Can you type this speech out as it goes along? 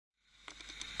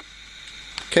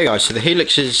Okay guys, so the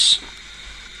helix is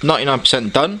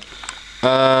 99% done.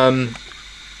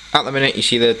 At the minute you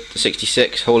see the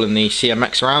 66 hauling the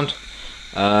CMX around,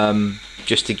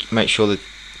 just to make sure that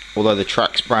although the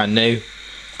track's brand new,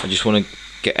 I just want to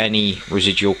get any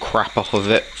residual crap off of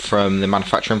it from the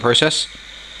manufacturing process.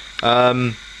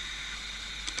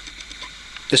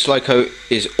 This loco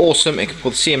is awesome, it can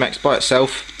pull the CMX by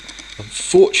itself.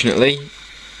 Unfortunately,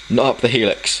 not up the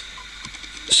helix.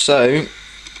 So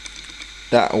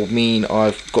that will mean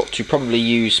I've got to probably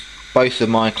use both of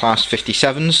my class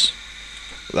 57s,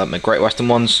 my Great Western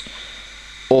ones,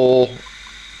 or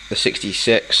the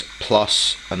 66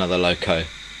 plus another loco.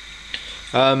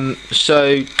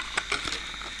 So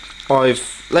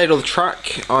I've laid all the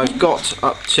track. I've got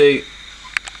up to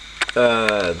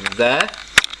there.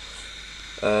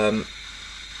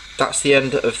 That's the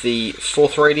end of the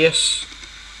 4th radius.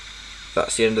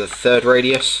 That's the end of the 3rd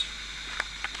radius.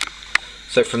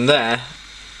 So from there,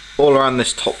 all around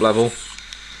this top level,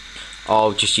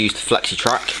 I'll just use the flexi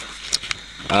track,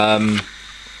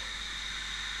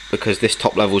 because this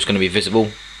top level is going to be visible.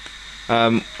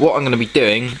 What I'm going to be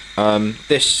doing,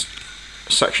 this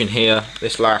section here,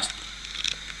 this last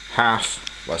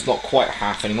half, well, it's not quite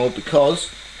half anymore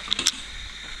because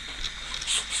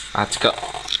I had to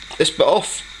cut this bit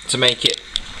off to make it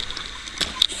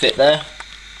fit there.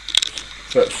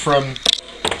 But from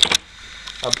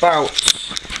about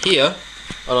here,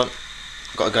 hold on,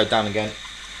 got to go down again.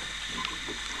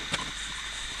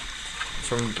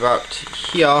 From about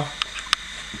here, I'm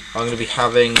going to be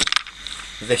having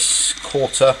this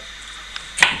quarter.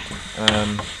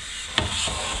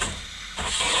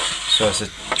 So as the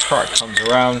track comes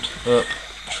around, I'm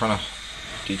trying to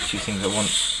do two things at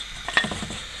once.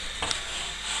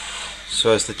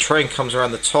 So as the train comes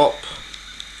around the top,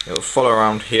 it will follow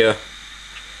around here,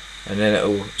 and then it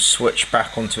will switch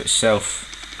back onto itself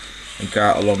and go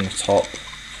out along the top,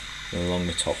 and along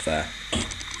the top there.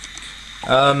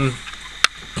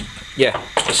 Yeah,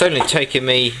 it's only taken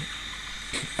me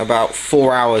about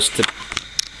 4 hours to,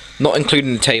 not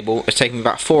including the table, it's taken me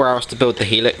about 4 hours to build the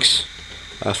helix,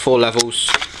 4 levels,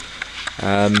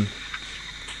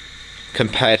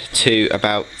 compared to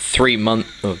about 3 months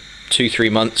or 2-3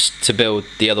 months to build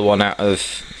the other one out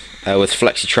of with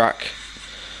flexi track.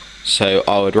 So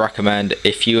I would recommend,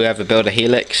 if you ever build a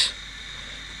helix,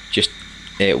 just,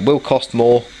 it will cost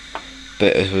more,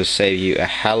 but it will save you a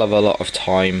hell of a lot of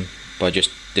time by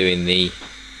just doing the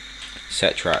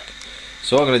set track.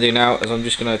 So what I'm going to do now is I'm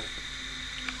just going to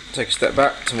take a step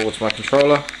back towards my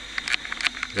controller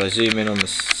as I zoom in on the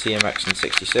CMX and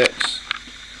 66,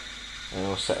 and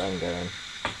I'll set them going.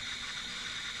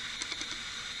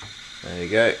 There you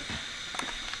go.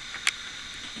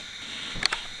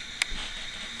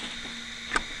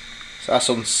 So that's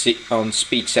on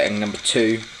speed setting number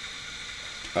 2.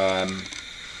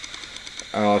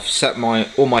 I've set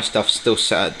all my stuff still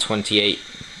set at 28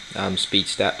 speed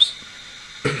steps.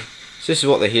 So this is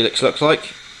what the helix looks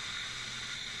like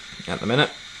at the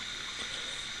minute.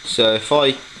 So if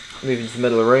I move into the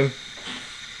middle of the room,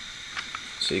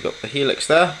 so you've got the helix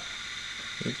there,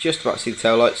 you just about see the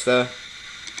tail lights there,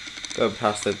 going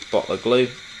past the bottle of glue,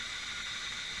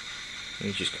 and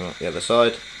you just come up the other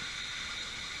side.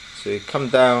 So you come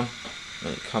down,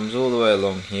 and it comes all the way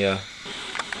along here,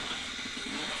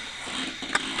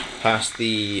 past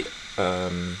the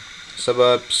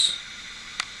suburbs,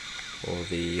 or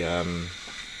the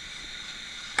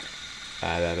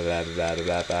I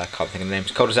can't think of the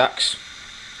names, cul-de-sacs,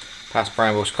 past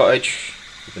Brambles Cottage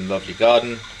with a lovely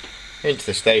garden, into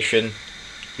the station.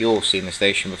 You've all seen the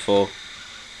station before.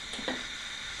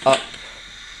 Up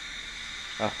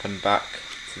and back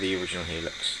to the original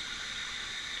helix.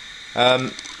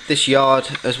 This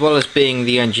yard, as well as being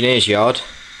the engineer's yard,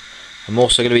 I'm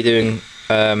also going to be doing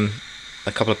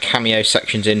a couple of cameo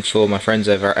sections in for my friends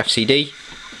over at FCD.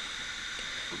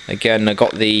 Again, I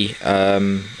got the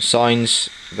signs,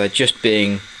 they're just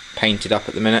being painted up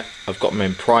at the minute. I've got them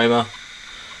in primer,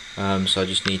 so I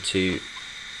just need to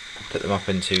put them up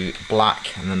into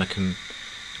black, and then I can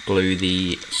glue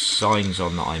the signs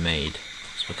on that I made.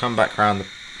 So we'll come back around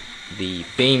the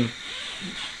beam,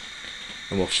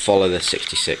 and we'll follow the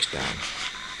 66 down.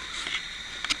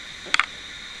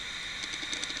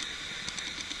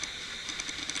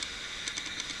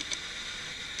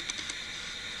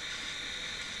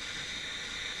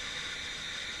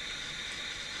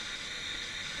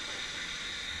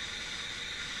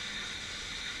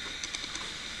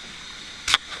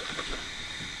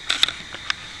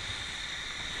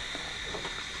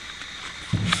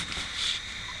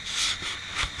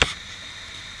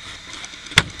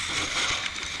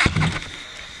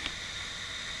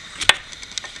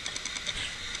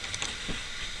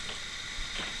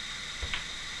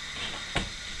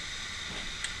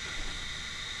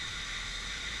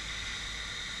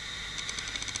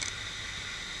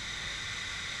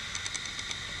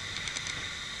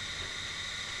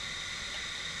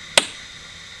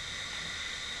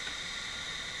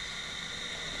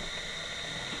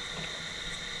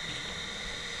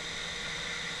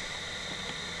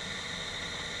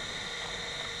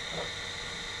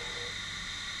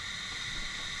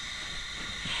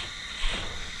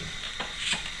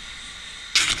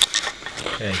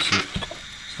 Okay,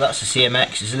 so that's the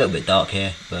CMX. It's a little bit dark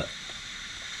here, but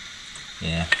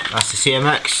yeah, that's the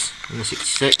CMX and the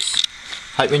 66.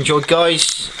 Hope you enjoyed,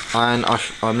 guys, and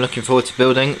I'm looking forward to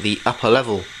building the upper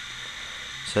level.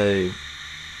 So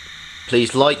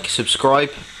please like,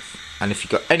 subscribe, and if you've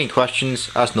got any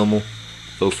questions, as normal,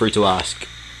 feel free to ask.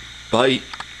 Bye.